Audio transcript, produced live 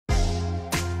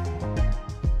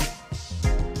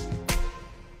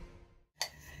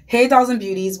Hey dolls and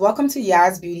beauties, welcome to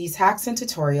Yaz Beauty's Hacks and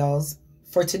Tutorials.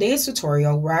 For today's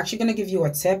tutorial, we're actually going to give you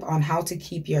a tip on how to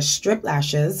keep your strip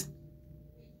lashes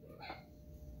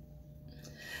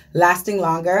lasting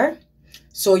longer.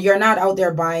 So you're not out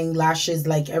there buying lashes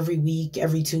like every week,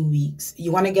 every 2 weeks.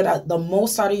 You want to get the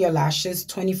most out of your lashes,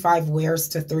 25 wears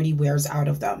to 30 wears out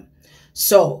of them.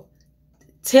 So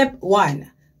tip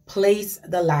 1, place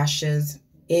the lashes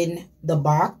in the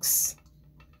box.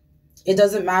 It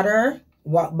doesn't matter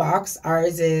what box.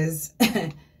 Ours is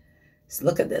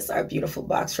look at this, our beautiful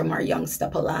box from our young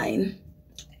Steppa line.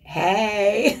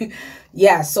 Hey.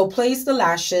 Yeah, so place the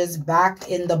lashes back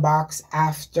in the box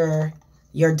after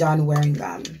you're done wearing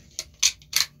them.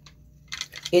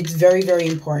 It's very, very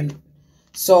important.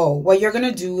 So what you're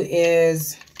gonna do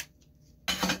is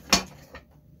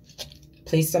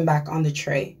place them back on the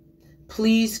tray.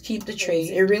 Please keep the tray.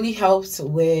 It really helps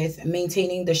with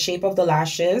maintaining the shape of the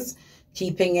lashes,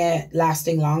 keeping it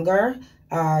lasting longer,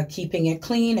 keeping it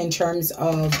clean in terms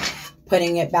of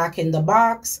putting it back in the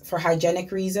box for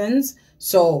hygienic reasons.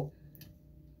 So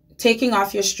taking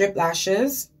off your strip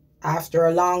lashes after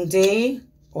a long day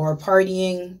or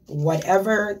partying,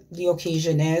 whatever the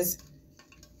occasion is,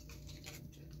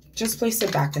 just place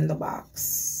it back in the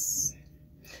box.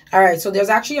 All right, so there's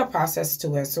actually a process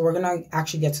to it. So we're going to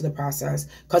actually get to the process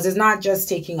because it's not just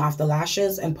taking off the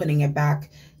lashes and putting it back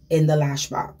in the lash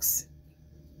box.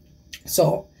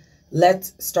 So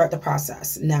let's start the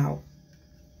process now.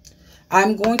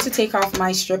 I'm going to take off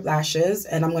my strip lashes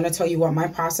and I'm going to tell you what my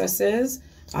process is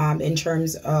in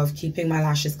terms of keeping my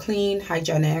lashes clean,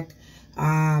 hygienic,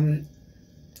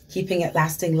 keeping it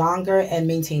lasting longer, and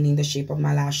maintaining the shape of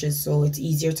my lashes so it's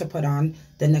easier to put on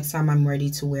the next time I'm ready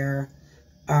to wear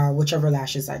whichever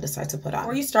lashes I decide to put on.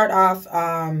 Before you start off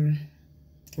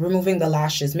removing the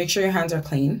lashes, make sure your hands are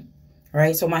clean. All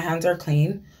right, so my hands are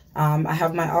clean. I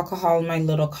have my alcohol in my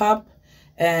little cup,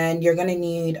 and you're going to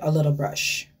need a little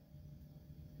brush.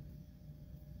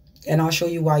 And I'll show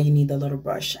you why you need the little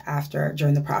brush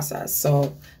during the process.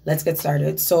 So let's get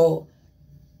started. So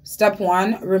step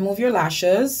 1, remove your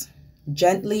lashes.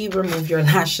 Gently remove your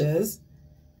lashes.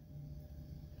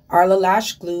 Our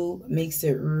lash glue makes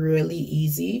it really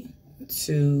easy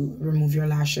to remove your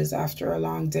lashes after a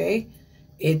long day.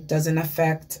 It doesn't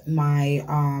affect my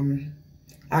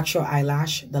actual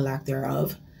eyelash, the lack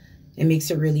thereof. It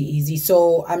makes it really easy.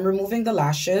 So I'm removing the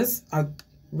lashes. I'll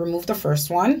remove the first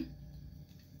one.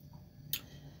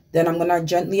 Then I'm going to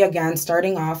gently, again,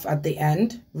 starting off at the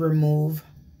end, remove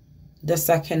the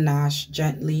second lash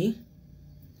gently.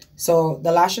 So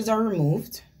the lashes are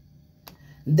removed.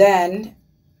 Then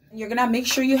you're going to make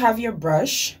sure you have your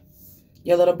brush,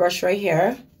 your little brush right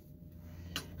here.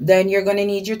 Then you're going to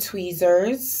need your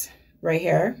tweezers right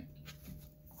here.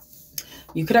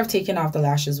 You could have taken off the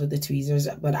lashes with the tweezers,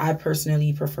 but I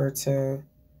personally prefer to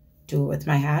do it with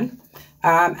my hand.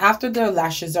 After the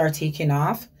lashes are taken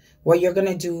off, what you're going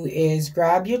to do is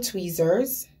grab your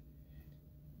tweezers.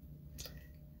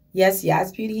 Yes,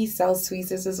 Yaz Beauty sells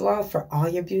tweezers as well for all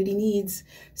your beauty needs.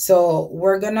 So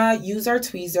we're going to use our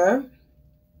tweezer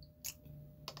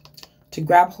to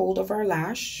grab hold of our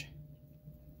lash.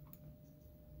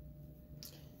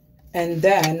 And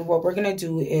then what we're going to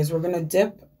do is we're going to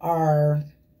dip our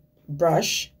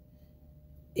brush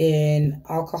in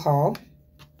alcohol.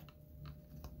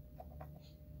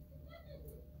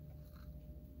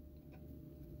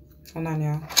 Hold on,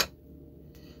 y'all.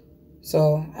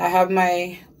 So I have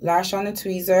my lash on the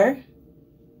tweezer.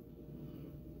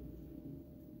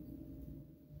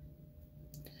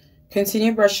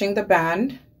 Continue brushing the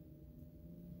band.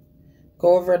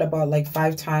 Go over it about like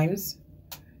 5 times.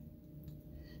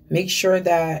 Make sure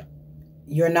that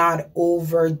you're not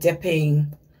over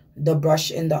dipping the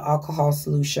brush in the alcohol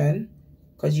solution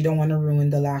because you don't want to ruin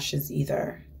the lashes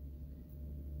either.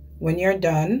 When you're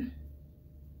done,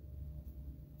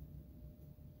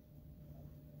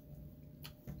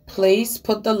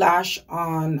 put the lash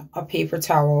on a paper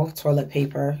towel, toilet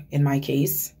paper in my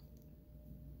case.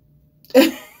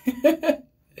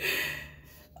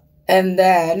 And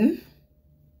then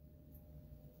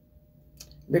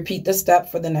repeat the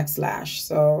step for the next lash.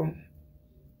 So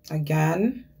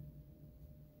again,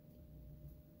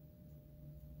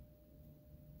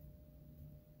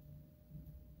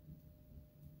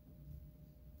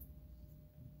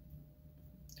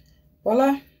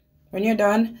 voila. When you're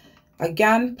done,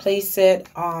 again, place it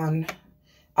on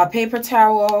a paper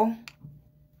towel,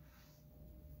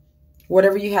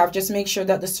 whatever you have. Just make sure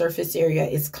that the surface area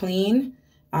is clean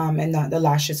and that the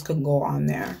lashes can go on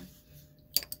there.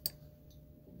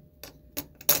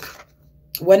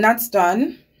 When that's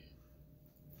done,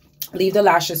 Leave the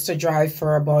lashes to dry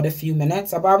for about a few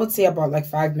minutes. I would say about like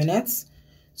 5 minutes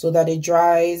so that it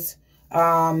dries.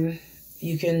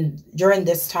 You can, during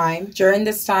this time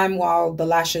while the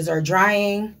lashes are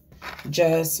drying,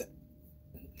 just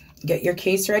get your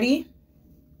case ready.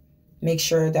 Make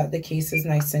sure that the case is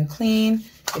nice and clean.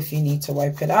 If you need to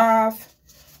wipe it off,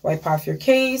 wipe off your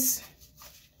case.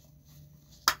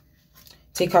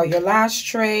 Take out your lash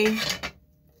tray.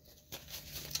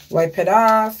 Wipe it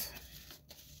off.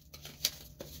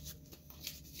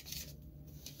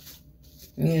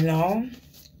 You know,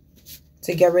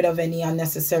 to get rid of any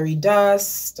unnecessary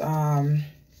dust.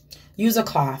 Use a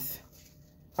cloth.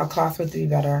 A cloth would be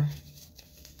better.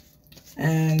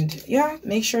 And yeah,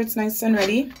 make sure it's nice and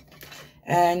ready.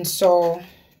 And so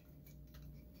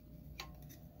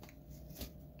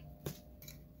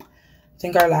I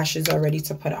think our lashes are ready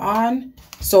to put on.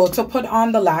 So to put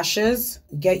on the lashes,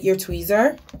 get your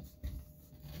tweezer.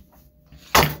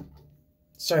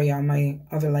 Sorry, y'all, my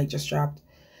other light just dropped.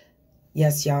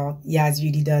 Yes, y'all, Yaz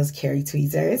Beauty does carry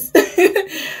tweezers.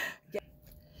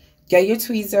 Get your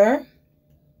tweezer.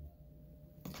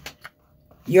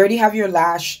 You already have your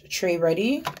lash tray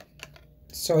ready.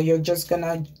 So you're just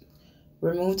gonna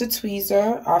remove the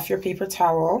tweezer off your paper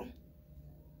towel.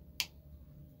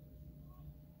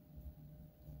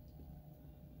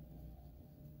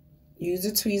 Use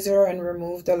the tweezer and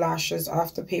remove the lashes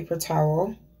off the paper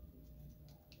towel.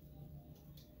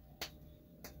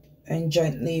 And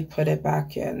gently put it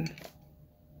back in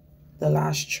the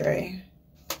lash tray.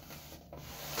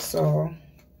 So,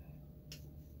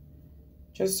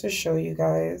 just to show you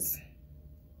guys,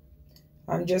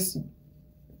 I'm just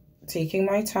taking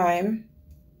my time.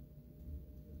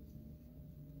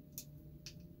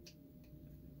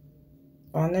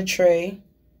 On the tray.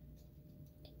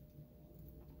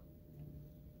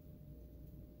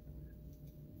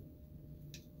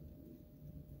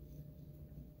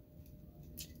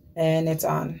 And it's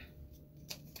on.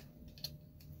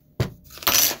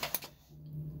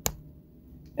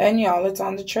 And y'all, it's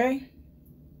on the tray.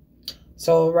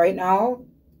 So right now,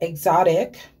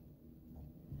 Exotic.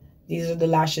 These are the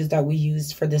lashes that we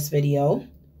used for this video.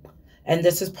 And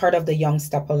this is part of the Young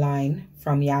Steppa line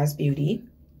from Yaz Beauty.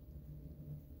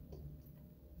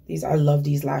 I love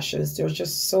these lashes. They're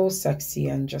just so sexy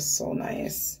and just so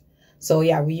nice. So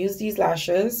yeah, we use these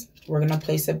lashes. We're going to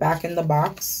place it back in the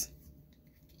box.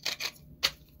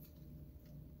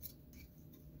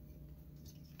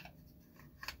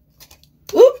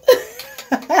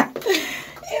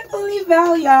 It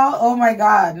fell, y'all. Oh my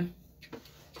god.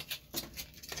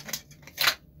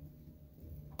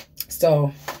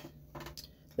 So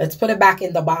let's put it back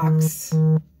in the box.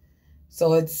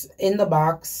 So it's in the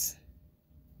box,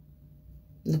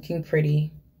 looking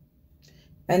pretty.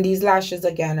 And these lashes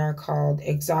again are called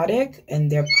Exotic,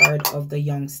 and they're part of the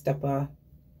Young Steppa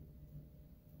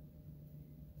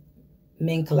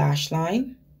Mink lash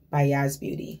line by Yaz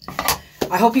Beauty.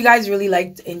 I hope you guys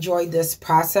really enjoyed this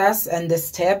process and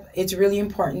this tip. It's really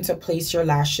important to place your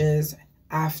lashes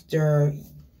after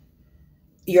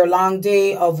your long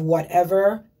day of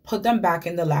whatever. Put them back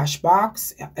in the lash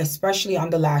box, especially on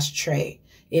the lash tray.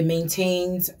 It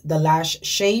maintains the lash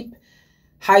shape.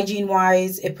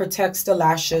 Hygiene-wise, it protects the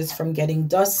lashes from getting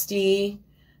dusty.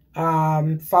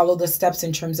 Follow the steps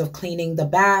in terms of cleaning the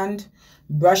band.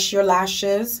 Brush your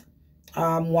lashes.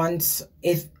 Once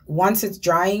it's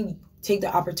drying, take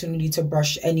the opportunity to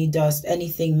brush any dust,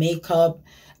 anything, makeup,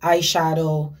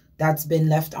 eyeshadow that's been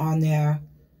left on there,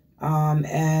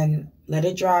 and let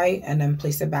it dry and then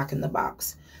place it back in the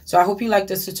box. So I hope you like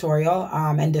this tutorial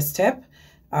and this tip.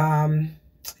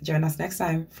 Join us next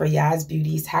time for Yaz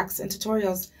Beauty's hacks and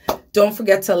tutorials. Don't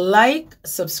forget to like,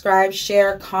 subscribe,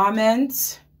 share,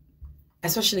 comment,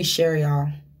 especially share, y'all.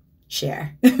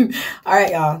 Share. All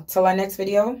right, y'all. Till our next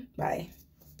video. Bye.